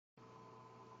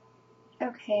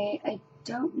Okay, I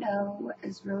don't know what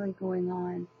is really going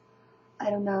on. I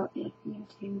don't know if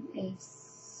YouTube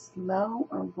is slow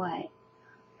or what.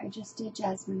 I just did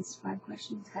Jasmine's 5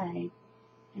 questions head,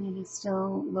 and it is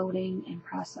still loading and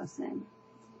processing.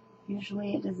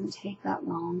 Usually it doesn't take that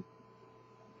long,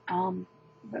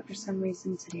 but for some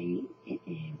reason today it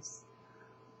is.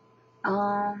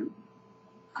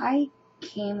 I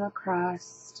came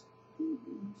across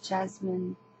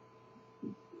Jasmine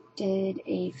did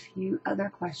a few other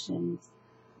questions,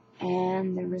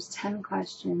 and there was 10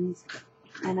 questions,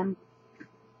 and I'm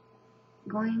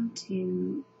going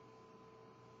to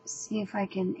see if I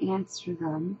can answer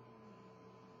them.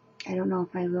 I don't know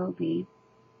if I will be.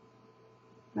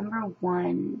 Number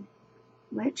 1,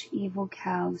 which evil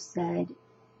cow said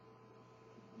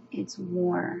it's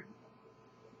war?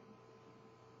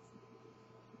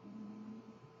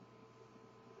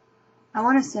 I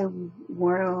want to say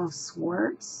Warl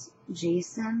Swartz,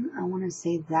 Jason. I want to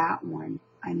say that one.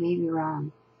 I may be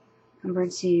wrong. Number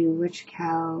 2, which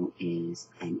cow is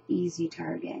an easy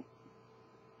target?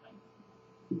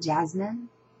 Jasmine?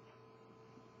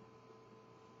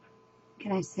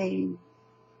 Can I say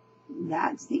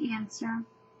that's the answer?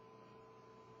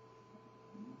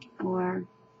 Or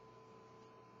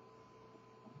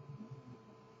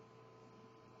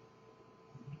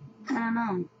I don't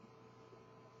know.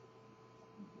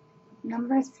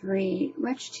 Number 3,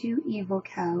 which 2 evil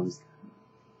cows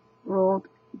rolled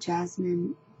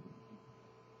Jasmine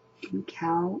in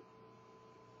cow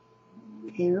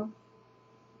poo?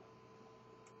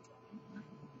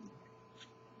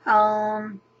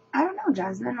 I don't know,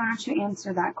 Jasmine. Why don't you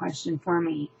answer that question for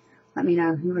me? Let me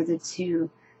know who were the 2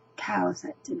 cows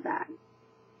that did that.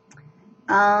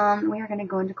 We are going to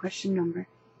go into question number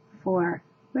 4.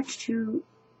 Which 2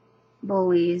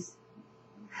 bullies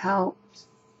helped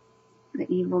the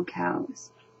evil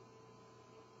cows?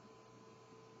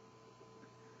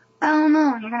 I don't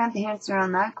know. You're going to have to answer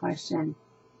on that question.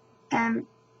 And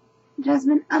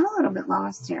Jasmine, I'm a little bit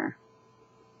lost here.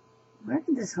 Where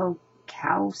did this whole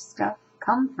cow stuff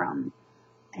come from?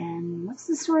 And what's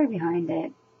the story behind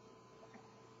it?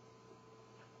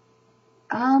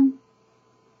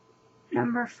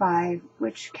 Number 5,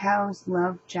 which cows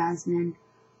love Jasmine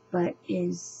but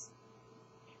is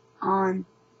on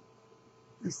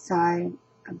the side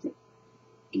of the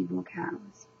evil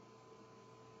cows?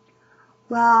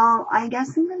 Well, I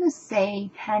guess I'm going to say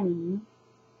Penny.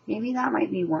 Maybe that might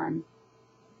be one.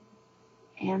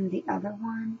 And the other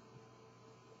one?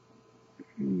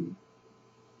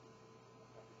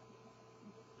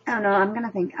 I don't know, I'm going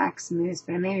to think Axe Moose,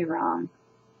 but I may be wrong.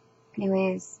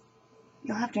 Anyways,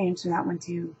 you'll have to answer that one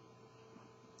too.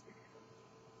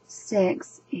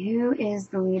 6, who is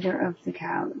the leader of the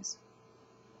cows?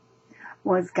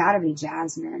 Well, it's got to be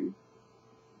Jasmine.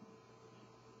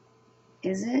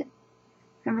 Is it?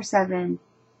 Number 7,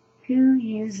 who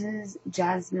uses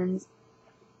Jasmine's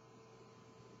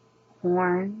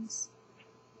horns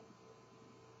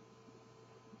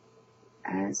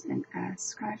as an ass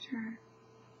scratcher?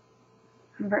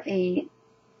 Number 8,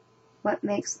 what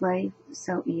makes life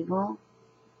so evil?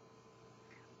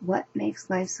 What makes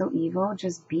life so evil?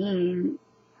 Just being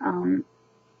who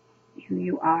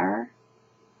you are.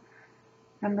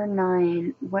 Number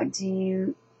 9, what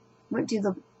do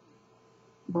the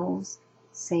bulls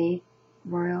say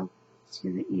royal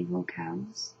to the evil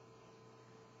cows?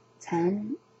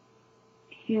 10,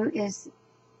 who is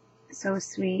so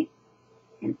sweet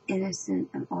and innocent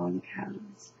of all the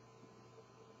cows?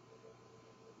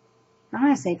 I'm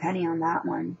going to say Penny on that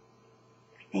one,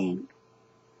 I think.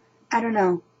 I don't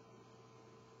know.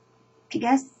 I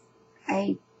guess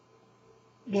I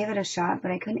gave it a shot,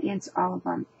 but I couldn't answer all of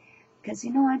them. Because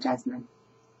you know what, Jasmine?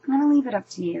 I'm going to leave it up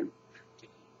to you.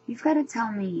 You've got to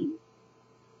tell me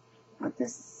what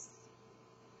this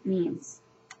means.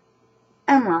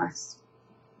 I'm lost.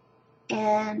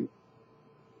 And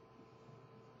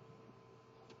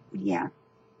yeah.